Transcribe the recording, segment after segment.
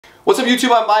What's up YouTube,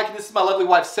 I'm Mike and this is my lovely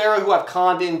wife Sarah, who I've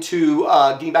conned into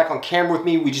getting back on camera with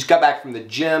me. We just got back from the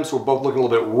gym, so we're both looking a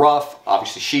little bit rough.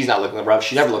 Obviously she's not looking rough,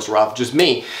 she never looks rough, just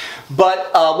me.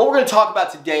 But what we're going to talk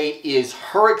about today is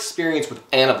her experience with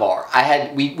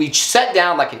Anavar. We sat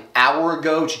down like an hour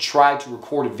ago to try to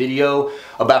record a video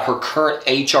about her current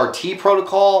HRT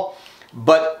protocol,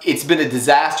 but it's been a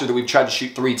disaster that we've tried to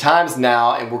shoot 3 times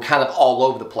now and we're kind of all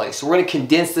over the place. So we're going to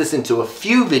condense this into a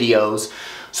few videos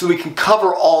so we can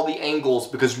cover all the angles,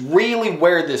 because really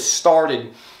where this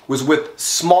started was with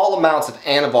small amounts of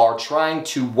Anavar, trying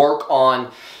to work on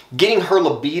getting her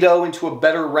libido into a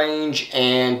better range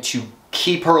and to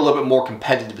keep her a little bit more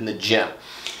competitive in the gym.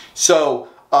 So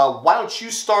why don't you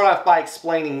start off by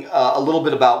explaining a little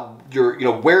bit about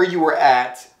your, where you were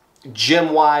at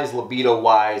gym-wise,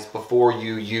 libido-wise, before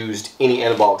you used any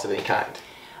anabolics of any kind.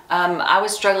 I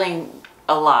was struggling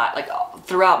a lot, like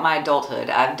throughout my adulthood.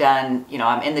 I've done,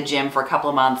 I'm in the gym for a couple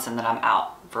of months and then I'm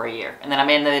out for a year. And then I'm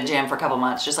in the gym for a couple of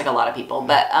months, just like a lot of people.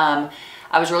 But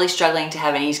I was really struggling to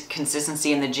have any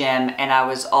consistency in the gym, and I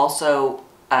was also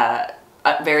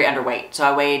very underweight. So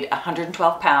I weighed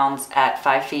 112 pounds at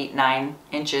 5 feet 9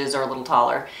 inches or a little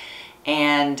taller.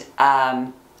 And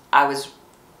I was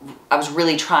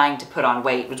really trying to put on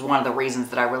weight. It was one of the reasons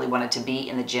that I really wanted to be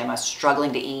in the gym. I was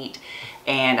struggling to eat,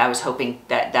 and I was hoping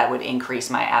that that would increase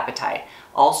my appetite.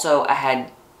 Also, I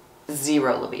had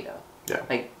zero libido. Yeah.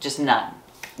 Like, just none.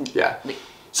 Yeah.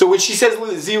 So when she says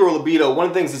zero libido, one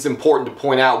of the things that's important to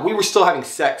point out, we were still having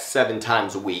sex 7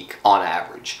 times a week on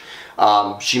average.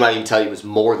 She might even tell you it was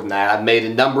more than that. I've made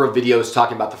a number of videos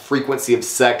talking about the frequency of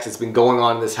sex that's been going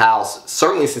on in this house,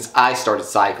 certainly since I started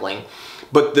cycling.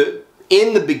 But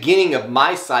in the beginning of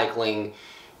my cycling,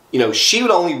 she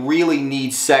would only really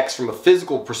need sex from a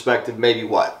physical perspective, maybe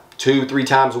what, 2-3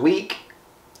 times a week?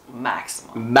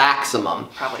 Maximum.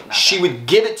 Probably not. She would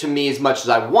give it to me as much as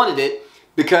I wanted it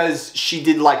because she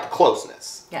did like the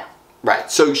closeness. Yeah.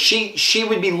 Right. So she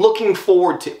would be looking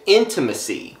forward to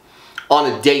intimacy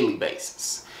on a daily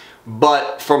basis.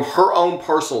 But from her own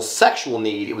personal sexual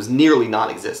need, it was nearly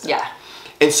non-existent. Yeah.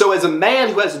 And so as a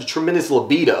man who has a tremendous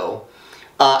libido,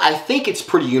 I think it's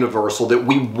pretty universal that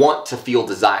we want to feel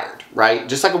desired, right?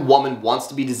 Just like a woman wants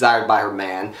to be desired by her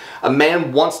man, a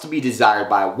man wants to be desired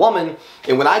by a woman.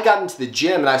 And when I got into the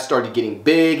gym and I started getting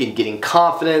big and getting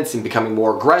confidence and becoming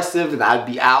more aggressive, and I'd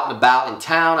be out and about in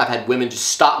town, I've had women just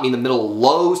stop me in the middle of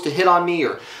Lowe's to hit on me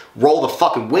or roll the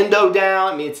fucking window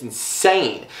down. I mean, it's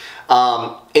insane.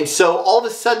 And so all of a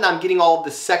sudden I'm getting all of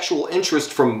this sexual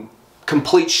interest from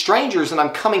complete strangers, and I'm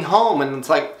coming home and it's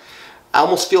like, I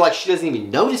almost feel like she doesn't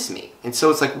even notice me. And so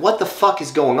it's like, what the fuck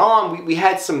is going on? We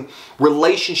had some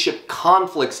relationship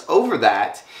conflicts over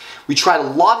that. We tried a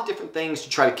lot of different things to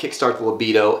try to kickstart the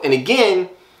libido. And again,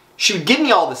 she would give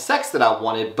me all the sex that I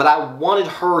wanted, but I wanted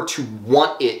her to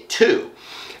want it too.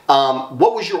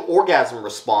 What was your orgasm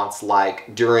response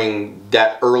like during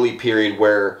that early period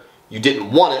where you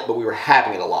didn't want it, but we were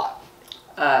having it a lot?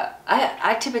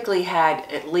 I typically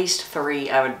had at least 3,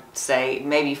 I would say,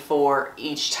 maybe 4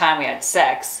 each time we had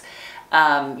sex.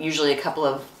 Usually a couple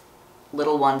of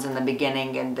little ones in the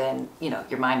beginning and then,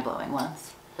 your mind-blowing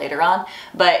ones later on.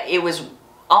 But it was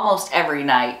almost every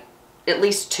night, at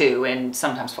least 2 and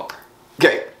sometimes 4.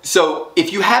 Okay, so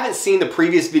if you haven't seen the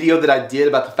previous video that I did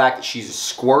about the fact that she's a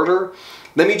squirter,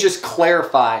 let me just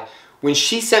clarify. When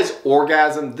she says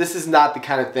orgasm, this is not the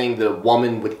kind of thing that a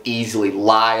woman would easily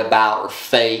lie about or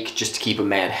fake just to keep a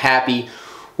man happy.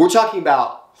 We're talking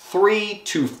about 3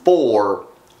 to 4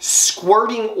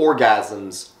 squirting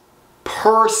orgasms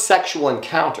per sexual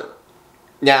encounter.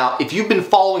 Now, if you've been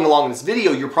following along in this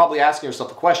video, you're probably asking yourself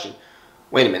the question,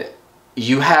 wait a minute,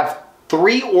 you have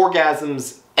 3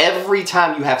 orgasms every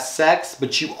time you have sex,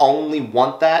 but you only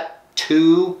want that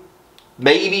 2,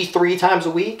 maybe 3 times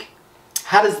a week?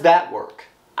 How does that work?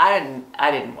 I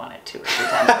didn't want it 2 or 3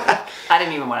 times a week. I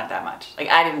didn't even want it that much. Like,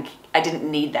 I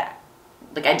didn't need that.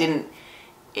 Like,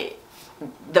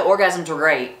 the orgasms were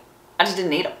great. I just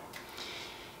didn't need them.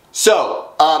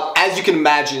 So, as you can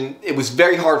imagine, it was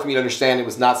very hard for me to understand. It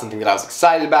was not something that I was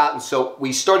excited about. And so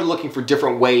we started looking for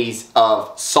different ways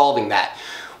of solving that.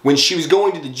 When she was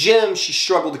going to the gym, she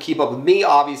struggled to keep up with me,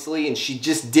 obviously, and she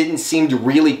just didn't seem to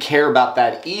really care about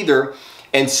that either.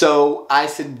 And so I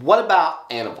said, what about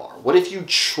Anavar? What if you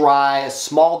try a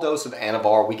small dose of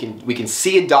Anavar? We can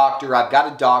see a doctor. I've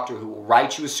got a doctor who will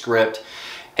write you a script,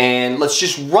 and let's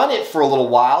just run it for a little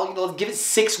while. Give it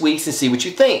 6 weeks and see what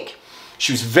you think.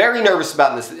 She was very nervous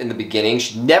about this in the beginning.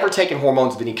 She'd never taken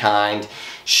hormones of any kind.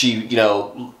 She,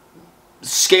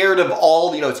 scared of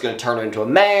all, it's going to turn her into a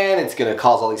man, it's going to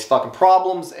cause all these fucking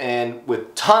problems, and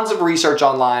with tons of research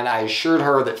online, I assured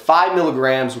her that 5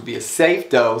 milligrams would be a safe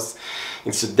dose,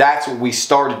 and so that's what we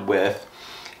started with,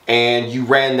 and you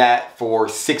ran that for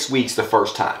 6 weeks the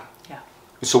first time. Yeah.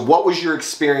 So what was your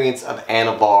experience of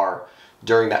Anavar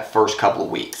during that first couple of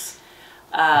weeks?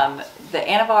 The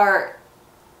Anavar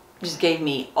just gave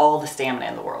me all the stamina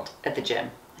in the world at the gym.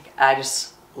 Like, I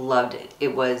just loved it.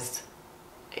 It was...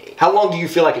 How long do you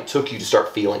feel like it took you to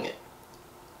start feeling it?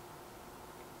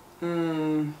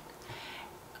 No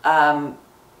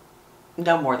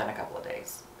more than a couple of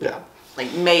days. Yeah.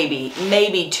 Like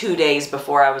maybe 2 days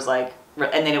before I was like,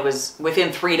 and then it was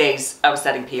within 3 days I was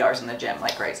setting PRs in the gym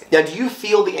like crazy. Now, do you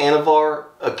feel the Anavar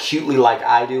acutely like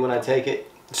I do when I take it?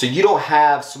 So you don't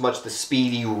have so much the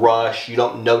speedy rush, you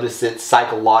don't notice it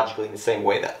psychologically in the same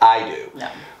way that I do. No.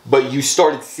 But you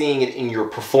started seeing it in your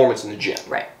performance in the gym.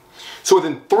 Right. So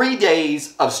within 3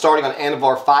 days of starting on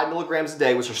Anavar, 5 milligrams a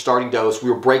day was her starting dose.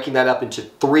 We were breaking that up into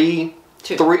two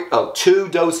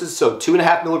doses, so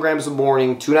 2.5 milligrams in the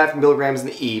morning, 2.5 milligrams in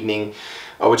the evening,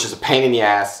 which is a pain in the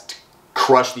ass to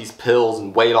crush these pills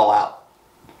and weigh it all out.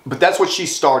 But that's what she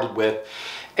started with.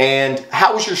 And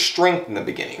how was your strength in the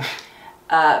beginning?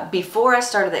 Before I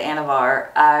started the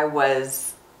Anavar, I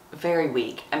was very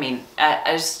weak. I mean,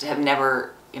 I just have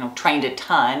never, trained a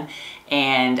ton,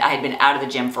 and I had been out of the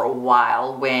gym for a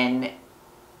while when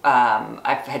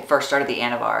I had first started the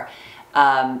Anavar.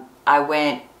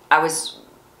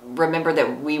 Remember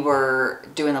that we were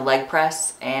doing the leg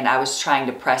press, and I was trying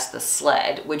to press the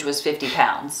sled, which was 50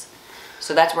 pounds.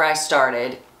 So that's where I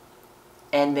started,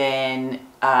 and then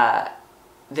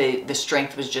the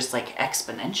strength was just like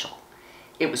exponential.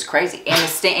 It was crazy, and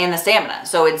the stamina.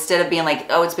 So instead of being like,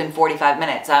 oh, it's been 45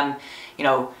 minutes, I'm,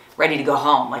 ready to go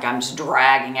home. Like, I'm just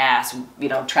dragging ass,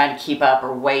 trying to keep up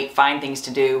or find things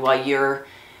to do while you're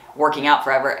working out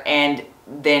forever. And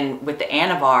then with the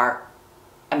Anavar,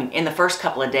 I mean, in the first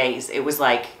couple of days, it was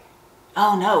like,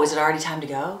 oh no, is it already time to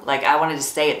go? Like, I wanted to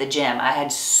stay at the gym. I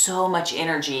had so much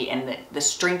energy, and the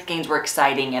strength gains were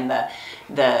exciting, and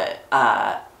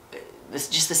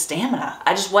just the stamina.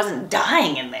 I just wasn't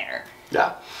dying in there.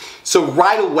 Yeah. So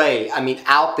right away, I mean,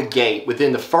 out the gate,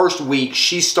 within the first week,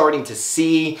 she's starting to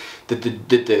see that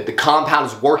the compound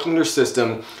is working in her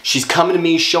system. She's coming to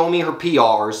me, showing me her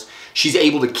PRs. She's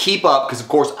able to keep up, because of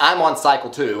course I'm on cycle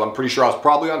 2. I'm pretty sure I was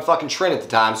probably on fucking Trin at the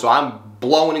time, so I'm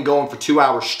blowing and going for 2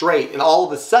 hours straight, and all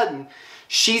of a sudden,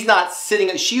 she's not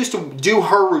sitting. She used to do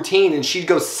her routine, and she'd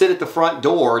go sit at the front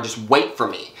door and just wait for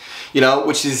me,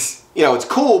 which is, it's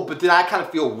cool, but then I kind of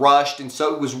feel rushed, and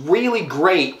so it was really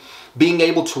great being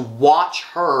able to watch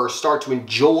her start to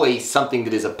enjoy something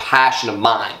that is a passion of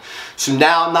mine. So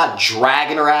now I'm not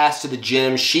dragging her ass to the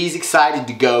gym. She's excited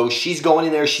to go. She's going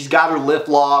in there. She's got her lift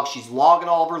log. She's logging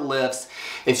all of her lifts.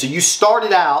 And so you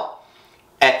started out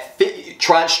at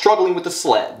struggling with the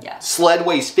sled. Yeah. Sled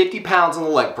weighs 50 pounds on the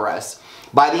leg press.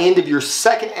 By the end of your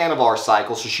second Anavar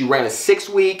cycle, so she ran a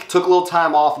 6-week, took a little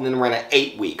time off, and then ran an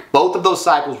 8-week. Both of those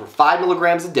cycles were 5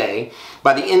 milligrams a day.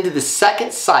 By the end of the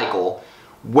second cycle,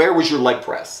 where was your leg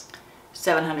press?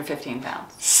 715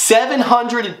 pounds.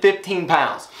 715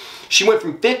 pounds. She went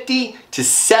from 50 to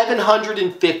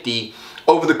 750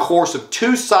 over the course of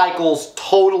 2 cycles,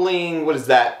 totaling,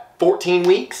 14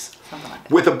 weeks? Something like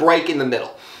that. With a break in the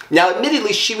middle. Now,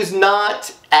 admittedly, she was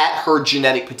not at her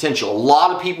genetic potential. A lot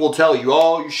of people will tell you,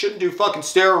 oh, you shouldn't do fucking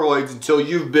steroids until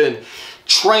you've been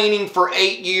training for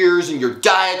 8 years and your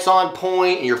diet's on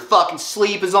point and your fucking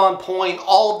sleep is on point.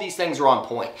 All of these things are on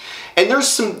point. And there's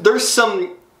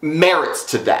some merits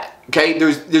to that, okay?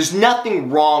 There's nothing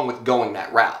wrong with going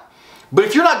that route. But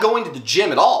if you're not going to the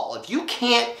gym at all, if you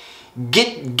can't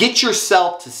get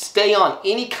yourself to stay on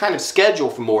any kind of schedule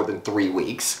for more than 3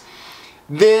 weeks,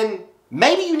 then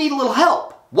maybe you need a little help.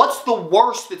 What's the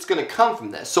worst that's going to come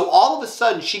from this? So all of a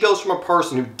sudden, she goes from a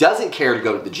person who doesn't care to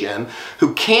go to the gym,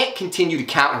 who can't continue to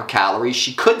count her calories,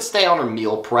 she couldn't stay on her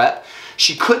meal prep,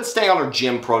 she couldn't stay on her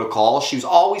gym protocol, she was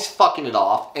always fucking it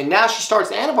off, and now she starts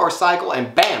the Anavar cycle,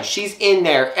 and bam, she's in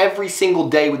there every single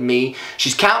day with me,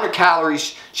 she's counting her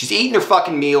calories, she's eating her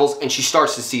fucking meals, and she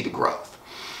starts to see the growth.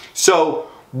 So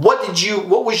what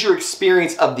was your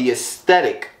experience of the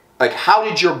aesthetic? Like, how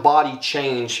did your body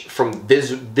change from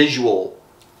visual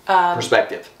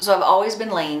perspective? So I've always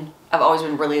been lean. I've always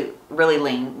been really, really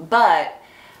lean, but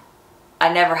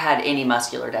I never had any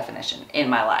muscular definition in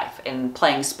my life. And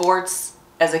playing sports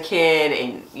as a kid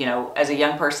and, as a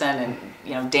young person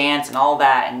and, dance and all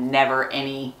that, and never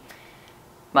any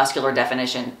muscular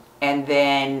definition. And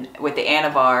then with the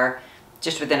Anavar,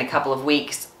 just within a couple of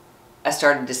weeks, I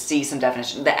started to see some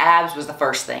definition. The abs was the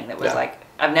first thing that was like,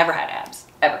 I've never had abs,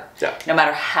 ever. Yeah. No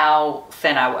matter how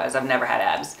thin I was, I've never had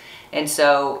abs. And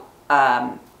so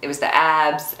it was the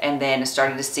abs, and then I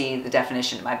started to see the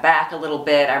definition in my back a little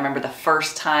bit. I remember the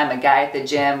first time a guy at the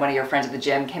gym, one of your friends at the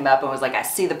gym, came up and was like, I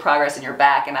see the progress in your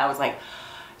back. And I was like,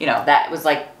 you know, that was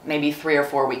like maybe 3 or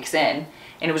 4 weeks in.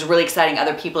 And it was really exciting.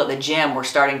 Other people at the gym were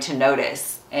starting to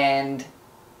notice. And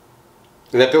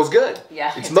that feels good.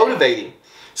 Yeah. It's motivating.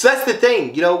 So that's the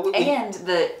thing, you know. And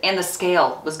the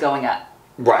scale was going up.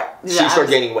 Right. So you start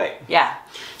gaining weight. Yeah.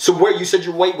 So where you said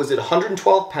your weight was at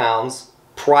 112 pounds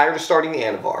prior to starting the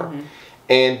Anavar. Mm-hmm.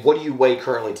 And what do you weigh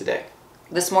currently today?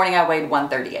 This morning I weighed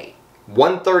 138.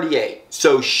 138.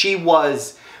 So she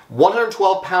was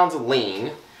 112 pounds of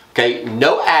lean. Okay,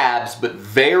 no abs, but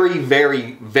very,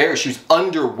 very, very. She was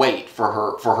underweight for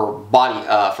her body,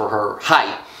 for her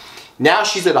height. Now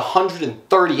she's at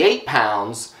 138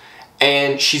 pounds,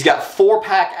 and she's got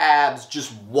 4-pack abs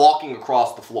just walking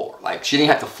across the floor. Like, she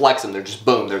didn't have to flex them; they're just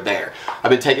boom, they're there.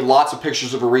 I've been taking lots of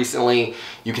pictures of her recently.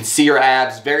 You can see her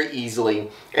abs very easily,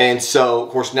 and so of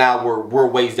course now we're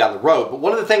ways down the road. But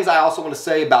one of the things I also want to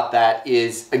say about that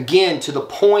is, again, to the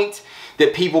point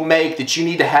that people make that you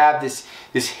need to have this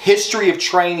history of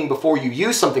training before you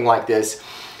use something like this.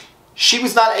 She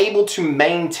was not able to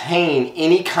maintain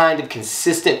any kind of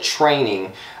consistent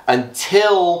training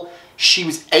until she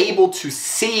was able to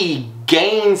see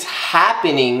gains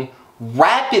happening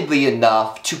rapidly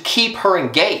enough to keep her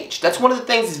engaged. That's one of the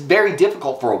things that's very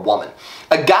difficult for a woman.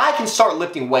 A guy can start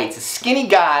lifting weights. A skinny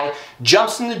guy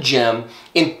jumps in the gym.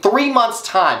 In 3 months'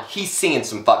 time, he's seeing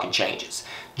some fucking changes.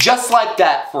 Just like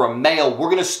that, for a male, we're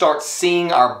going to start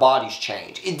seeing our bodies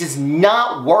change. It does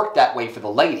not work that way for the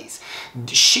ladies.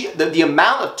 The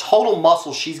amount of total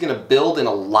muscle she's going to build in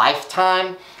a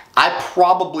lifetime, I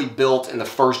probably built in the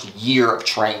first year of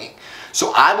training.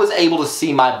 So I was able to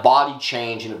see my body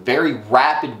change in a very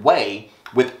rapid way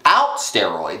without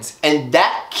steroids, and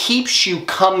that keeps you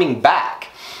coming back.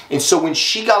 And so when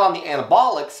she got on the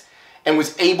anabolics and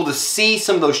was able to see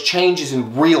some of those changes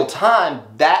in real time,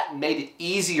 that made it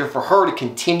easier for her to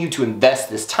continue to invest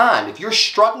this time. If you're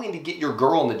struggling to get your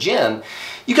girl in the gym,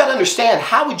 you got to understand,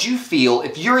 how would you feel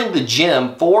if you're in the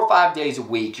gym 4 or 5 days a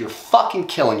week, you're fucking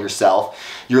killing yourself,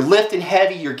 you're lifting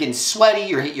heavy, you're getting sweaty,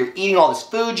 you're eating all this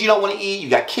food you don't want to eat, you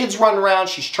got kids running around,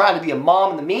 she's trying to be a mom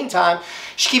in the meantime,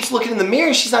 she keeps looking in the mirror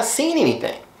and she's not seeing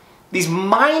anything. These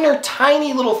minor,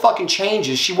 tiny little fucking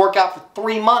changes, she worked out for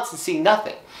 3 months and see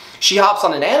nothing. She hops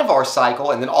on an Anavar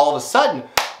cycle, and then all of a sudden,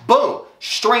 boom,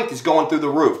 strength is going through the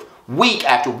roof. Week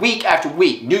after week after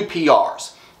week, new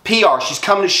PRs. She's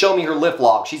coming to show me her lift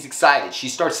log. She's excited. She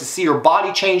starts to see her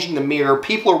body changing in the mirror.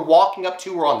 People are walking up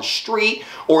to her on the street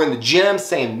or in the gym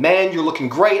saying, man, you're looking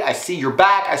great. I see your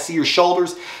back. I see your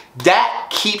shoulders. That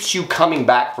keeps you coming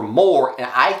back for more, and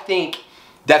I think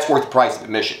that's worth the price of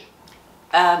admission.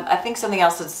 I think something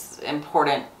else that's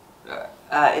important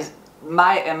is in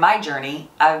my journey,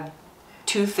 I'm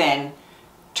too thin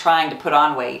trying to put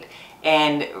on weight,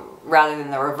 and rather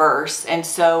than the reverse. And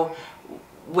so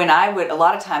when a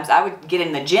lot of times I would get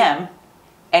in the gym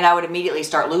and I would immediately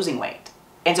start losing weight.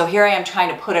 And so here I am trying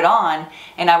to put it on,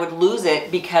 and I would lose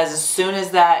it because as soon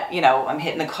as that, you know, I'm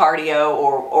hitting the cardio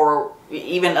or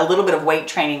even a little bit of weight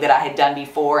training that I had done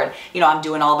before, and, you know, I'm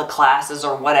doing all the classes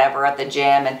or whatever at the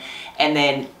gym, and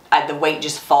then the weight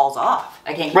just falls off.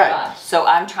 I can't keep it on. So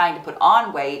I'm trying to put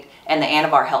on weight, and the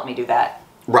Anavar helped me do that.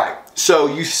 Right. So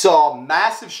you saw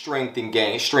massive strength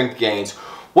gains.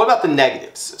 What about the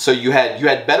negatives? So you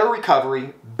had better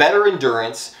recovery, better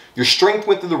endurance, your strength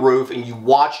went through the roof, and you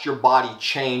watched your body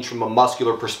change from a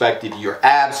muscular perspective. Your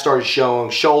abs started showing,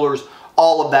 shoulders,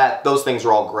 all of that. Those things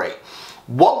are all great.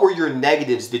 What were your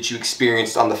negatives that you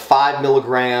experienced on the 5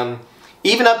 milligram,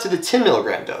 even up to the 10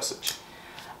 milligram dosage?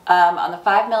 On the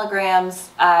 5 milligrams,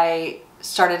 I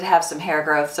started to have some hair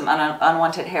growth, some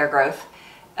unwanted hair growth.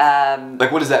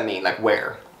 Like, what does that mean? Like,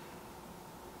 where?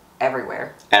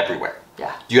 Everywhere. Everywhere.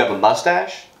 Yeah. Do you have a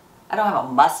mustache? I don't have a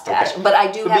mustache, okay. But I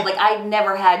do have, like, I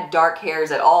never had dark hairs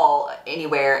at all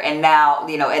anywhere, and now,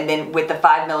 you know, and then with the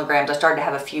 5 milligrams, I started to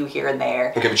have a few here and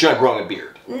there. Okay, but you're not growing a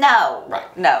beard. No.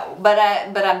 Right. No, but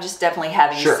I'm just definitely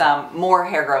having some more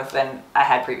hair growth than I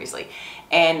had previously.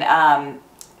 And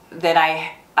then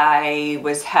I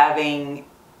was having,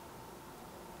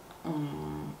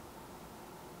 I'm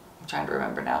trying to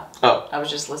remember now. Oh. I was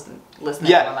just listening in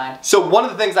my mind. So one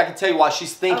of the things I can tell you while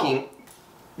she's thinking,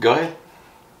 go ahead.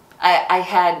 I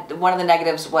had, one of the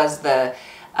negatives was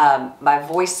my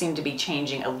voice seemed to be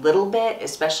changing a little bit,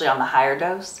 especially on the higher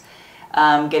dose,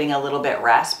 getting a little bit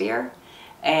raspier.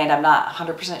 And I'm not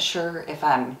 100% sure if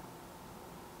I'm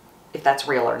if that's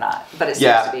real or not, but it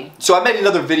seems to be. So I made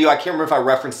another video. I can't remember if I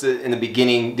referenced it in the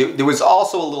beginning. There was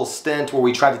also a little stint where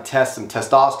we tried to test some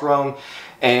testosterone,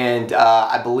 and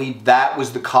I believe that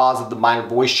was the cause of the minor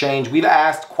voice change. We've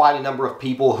asked quite a number of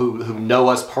people who know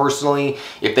us personally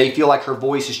if they feel like her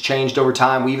voice has changed over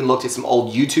time. We even looked at some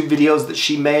old YouTube videos that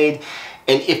she made.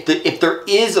 And if there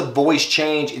is a voice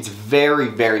change, it's very,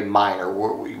 very minor.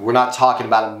 We're not talking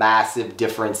about a massive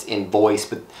difference in voice,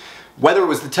 but whether it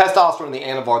was the testosterone or the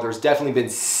Anavar, there's definitely been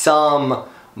some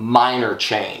minor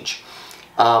change.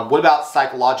 What about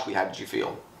psychologically? How did you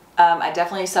feel? I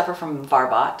definitely suffer from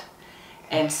Varbot,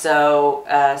 and so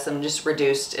some just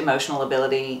reduced emotional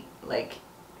ability.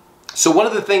 So one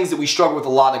of the things that we struggle with a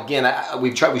lot, again,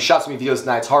 we shot so many videos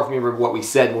tonight, it's hard for me to remember what we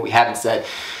said and what we haven't said.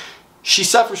 She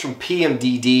suffers from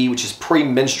PMDD, which is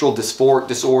premenstrual dysphoric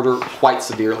disorder, quite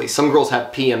severely. Some girls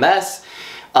have PMS.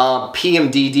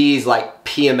 PMDD is like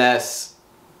PMS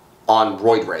on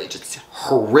roid rage. It's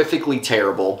horrifically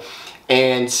terrible.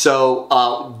 And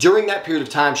so during that period of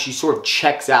time, she sort of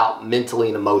checks out mentally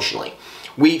and emotionally.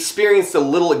 We experienced a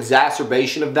little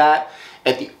exacerbation of that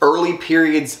at the early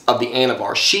periods of the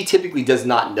Anavar. She typically does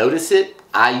not notice it.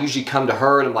 I usually come to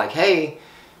her and I'm like, hey,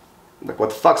 like, what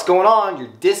the fuck's going on? You're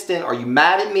distant. Are you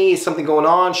mad at me? Is something going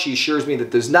on? She assures me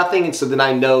that there's nothing, and so then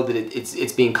I know that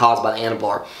it's being caused by the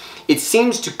Anavar. It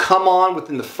seems to come on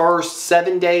within the first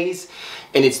 7 days,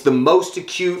 and it's the most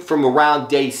acute from around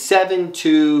day 7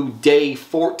 to day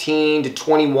 14 to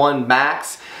 21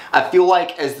 max. I feel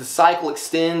like as the cycle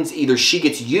extends, either she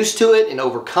gets used to it and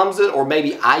overcomes it, or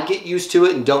maybe I get used to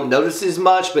it and don't notice as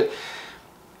much, but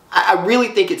I really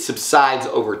think it subsides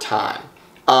over time.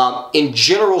 In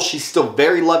general, she's still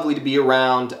very lovely to be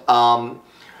around.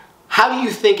 How do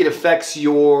you think it affects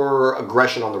your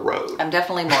aggression on the road? I'm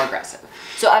definitely more aggressive.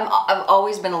 So I've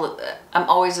always been I'm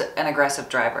always an aggressive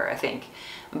driver, I think.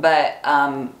 But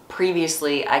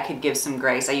previously, I could give some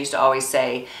grace. I used to always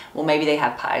say, well, maybe they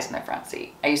have pies in their front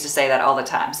seat. I used to say that all the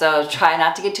time. So try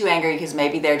not to get too angry because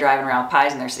maybe they're driving around with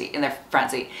pies in their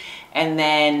front seat. And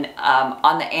then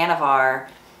on the Anavar,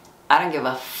 I don't give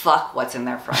a fuck what's in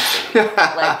their front seat.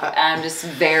 Like, I'm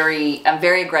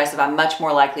very aggressive. I'm much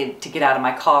more likely to get out of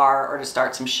my car or to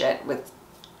start some shit with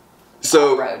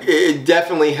So road. It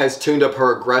definitely has tuned up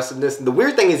her aggressiveness. The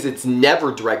weird thing is it's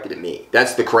never directed at me.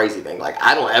 That's the crazy thing. Like,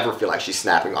 I don't ever feel like she's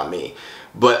snapping on me.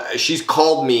 But she's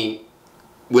called me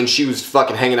when she was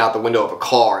fucking hanging out the window of a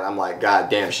car, and I'm like, God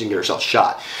damn, she can get herself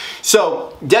shot.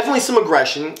 So definitely some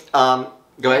aggression. Go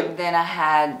ahead. And then I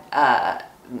had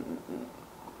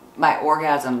my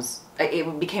orgasms.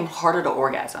 It became harder to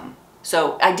orgasm.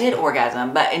 So I did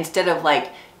orgasm, but instead of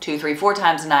like 2, 3, 4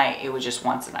 times a night, it was just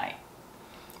once a night.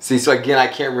 See, so again, I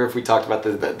can't remember if we talked about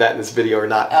that in this video or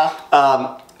not.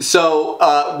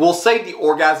 Oh. We'll save the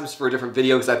orgasms for a different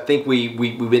video because I think we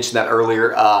mentioned that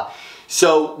earlier.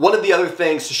 So one of the other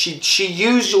things, she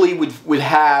usually would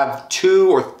have 2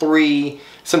 or 3,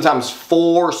 sometimes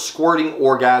 4 squirting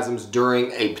orgasms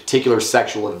during a particular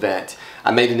sexual event. I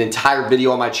made an entire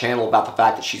video on my channel about the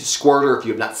fact that she's a squirter. If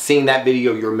you have not seen that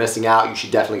video, you're missing out. You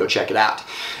should definitely go check it out.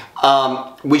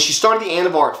 When she started the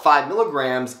Anavar at 5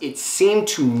 milligrams, it seemed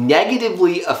to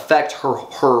negatively affect her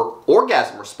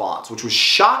orgasm response, which was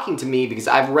shocking to me because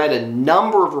I've read a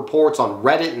number of reports on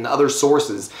Reddit and other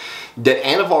sources that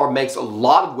Anavar makes a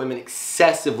lot of women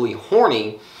excessively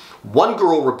horny. One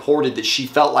girl reported that she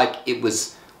felt like it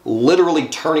was literally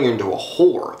turning her into a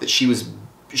whore, that she was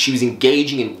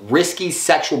engaging in risky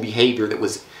sexual behavior that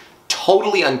was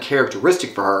totally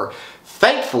uncharacteristic for her.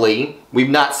 Thankfully, we've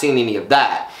not seen any of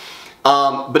that.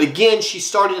 But again, she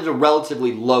started at a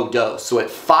relatively low dose. So at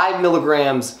 5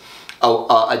 milligrams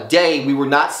a day, we were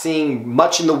not seeing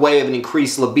much in the way of an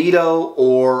increased libido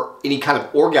or any kind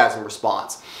of orgasm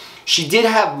response. She did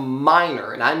have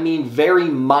minor, and I mean very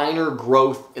minor,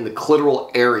 growth in the clitoral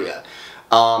area.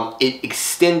 It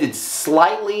extended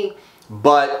slightly,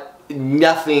 but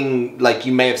nothing like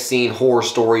you may have seen horror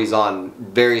stories on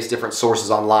various different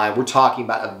sources online. We're talking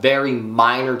about a very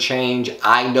minor change.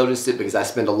 I noticed it because I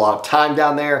spend a lot of time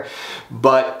down there,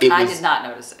 but I did not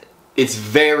notice it. It's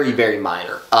very, very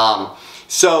minor. And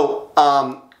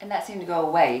that seemed to go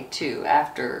away too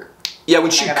after. Yeah,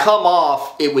 when she'd come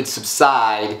off, it would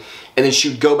subside, and then she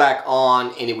would go back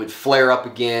on, and it would flare up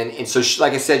again. And so,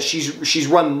 like I said, she's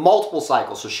run multiple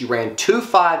cycles. So she ran 2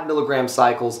 5 milligram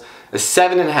cycles, a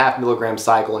 7.5 milligram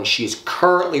cycle, and she is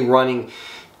currently running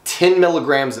 10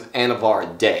 milligrams of Anavar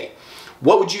a day.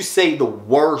 What would you say the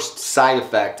worst side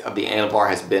effect of the Anavar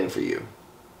has been for you?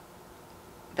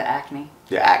 The acne.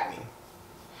 The acne.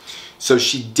 So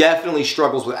she definitely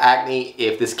struggles with acne.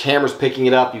 If this camera's picking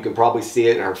it up, you can probably see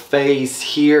it in her face,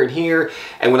 here and here.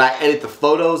 And when I edit the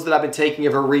photos that I've been taking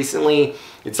of her recently,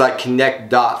 it's like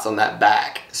connect dots on that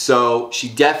back. So she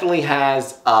definitely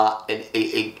has,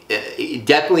 it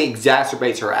definitely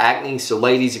exacerbates her acne. So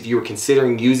ladies, if you were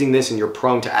considering using this and you're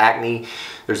prone to acne,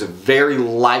 there's a very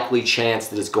likely chance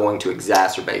that it's going to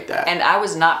exacerbate that. And I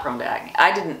was not prone to acne.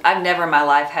 I've never in my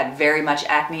life had very much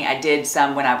acne. I did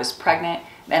some when I was pregnant.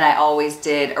 And I always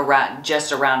did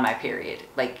just around my period,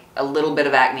 like a little bit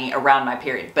of acne around my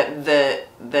period. But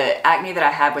the acne that I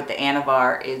had with the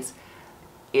Anavar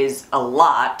is a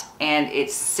lot, and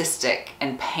it's cystic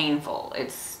and painful.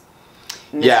 It's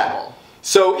miserable. Yeah.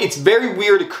 So it's very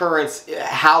weird occurrence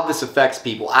how this affects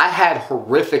people. I had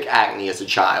horrific acne as a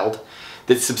child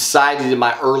that subsided in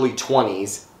my early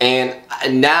 20s, and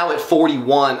now at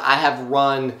 41, I have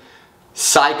run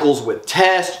cycles with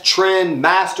Test, Trend,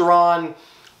 Masteron,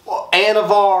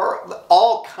 Anavar,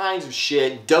 all kinds of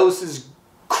shit, doses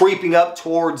creeping up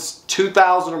towards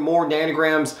 2,000 or more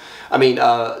nanograms,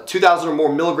 2,000 or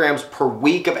more milligrams per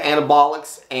week of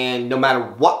anabolics, and no matter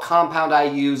what compound I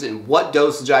use and what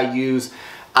dosage I use,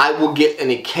 I will get an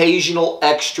occasional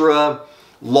extra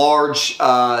large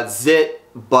zit,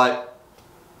 but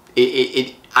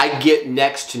I get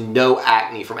next to no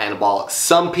acne from anabolics.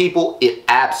 Some people, it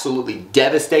absolutely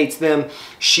devastates them.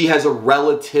 She has a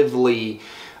relatively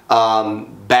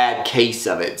bad case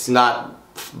of it. It's not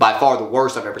by far the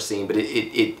worst I've ever seen, but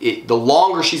the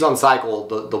longer she's on cycle,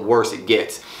 the worse it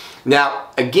gets. Now,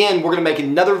 again, we're going to make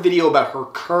another video about her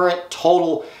current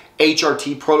total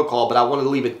HRT protocol, but I wanted to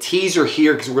leave a teaser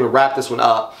here because we're going to wrap this one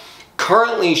up.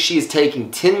 Currently, she is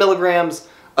taking 10 milligrams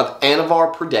of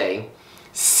Anavar per day,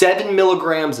 7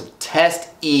 milligrams of Test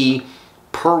E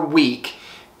per week,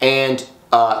 and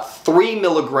 3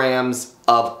 milligrams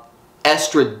of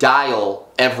estradiol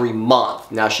every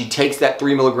month. Now she takes that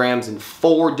 3 milligrams in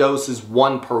 4 doses,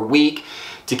 1 per week,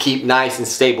 to keep nice and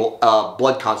stable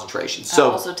blood concentration. So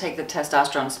I also take the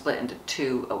testosterone split into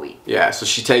 2 a week. Yeah, so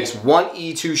she takes 1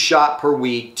 E2 shot per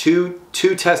week, two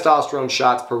testosterone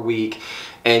shots per week,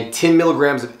 and 10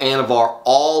 milligrams of Anavar,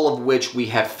 all of which we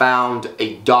have found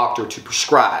a doctor to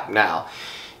prescribe. Now,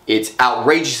 it's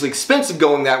outrageously expensive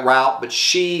going that route, but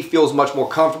she feels much more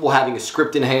comfortable having a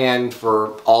script in hand for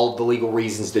all of the legal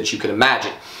reasons that you can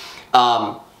imagine.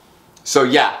 So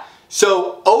yeah.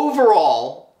 So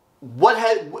overall, what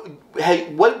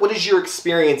is your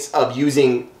experience of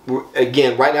using?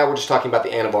 Again, right now we're just talking about the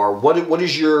Anavar.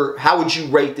 How would you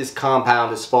rate this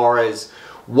compound as far as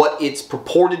what it's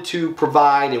purported to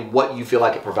provide and what you feel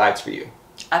like it provides for you?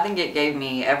 I think it gave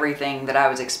me everything that I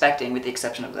was expecting, with the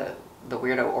exception of the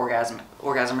weirdo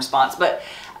orgasm response. But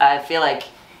I feel like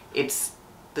it's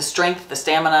the strength, the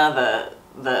stamina,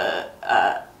 the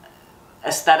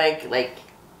aesthetic. Like,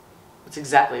 it's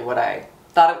exactly what I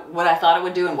thought it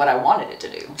would do and what I wanted it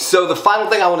to do. So the final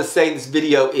thing I want to say in this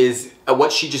video is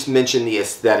what she just mentioned, the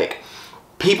aesthetic.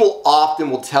 People often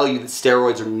will tell you that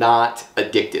steroids are not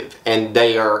addictive, and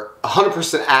they are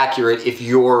 100% accurate if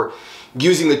you're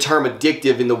using the term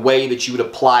addictive in the way that you would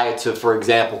apply it to, for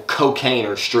example, cocaine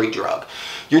or a street drug.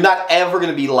 You're not ever going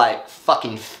to be like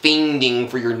fucking fiending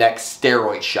for your next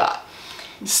steroid shot.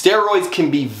 Steroids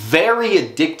can be very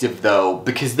addictive though,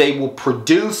 because they will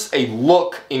produce a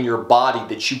look in your body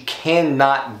that you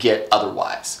cannot get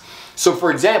otherwise. So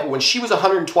for example, when she was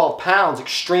 112 pounds,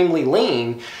 extremely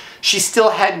lean, she still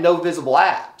had no visible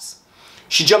abs.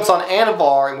 She jumps on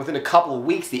Anavar, and within a couple of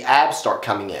weeks, the abs start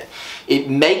coming in. It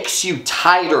makes you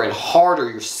tighter and harder.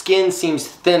 Your skin seems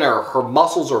thinner. Her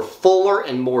muscles are fuller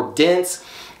and more dense.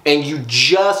 And you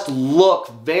just look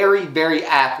very, very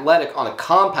athletic on a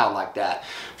compound like that.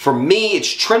 For me, it's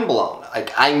Trenbolone.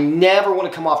 Like, I never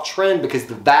want to come off Tren because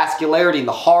the vascularity and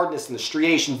the hardness and the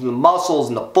striations and the muscles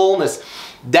and the fullness,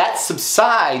 that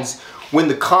subsides when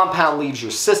the compound leaves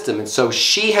your system. And so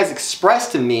she has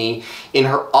expressed to me in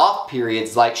her off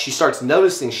periods, like she starts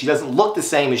noticing she doesn't look the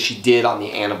same as she did on the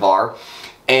Anavar.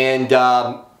 And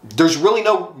there's really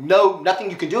nothing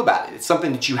you can do about it. It's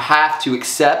something that you have to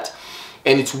accept.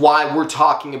 And it's why we're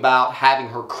talking about having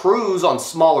her cruise on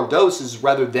smaller doses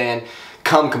rather than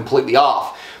come completely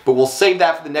off. But we'll save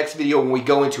that for the next video when we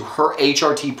go into her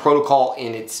HRT protocol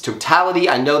in its totality.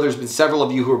 I know there's been several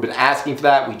of you who have been asking for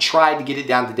that. We tried to get it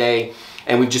down today,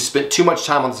 and we just spent too much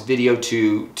time on this video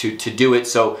to do it.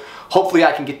 So hopefully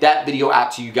I can get that video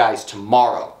out to you guys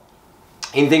tomorrow.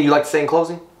 Anything you'd like to say in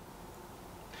closing?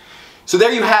 So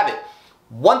there you have it.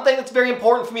 One thing that's very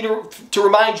important for me to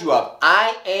remind you of,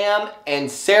 I am,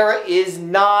 and Sarah is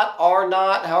not, are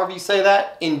not, however you say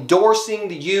that, endorsing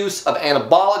the use of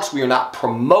anabolics. We are not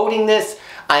promoting this.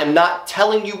 I am not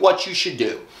telling you what you should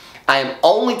do. I am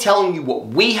only telling you what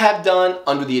we have done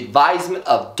under the advisement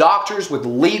of doctors with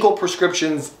legal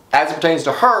prescriptions, as it pertains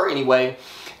to her anyway.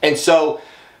 And so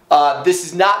this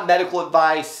is not medical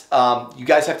advice. You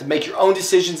guys have to make your own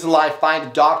decisions in life. Find a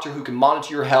doctor who can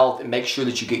monitor your health and make sure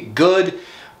that you get good,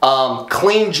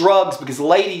 clean drugs. Because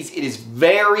ladies, it is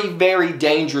very, very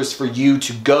dangerous for you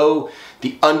to go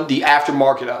the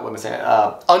aftermarket, what am I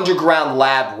saying, underground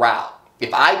lab route.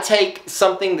 If I take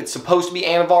something that's supposed to be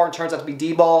Anavar and turns out to be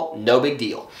D-ball, no big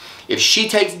deal. If she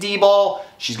takes D-ball,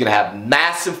 she's going to have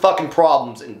massive fucking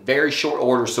problems in very short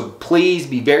order. So please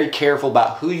be very careful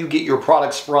about who you get your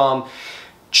products from.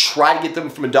 Try to get them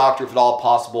from a doctor if at all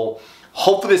possible.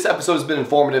 Hopefully this episode has been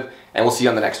informative, and we'll see you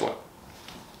on the next one.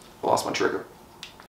 I lost my trigger.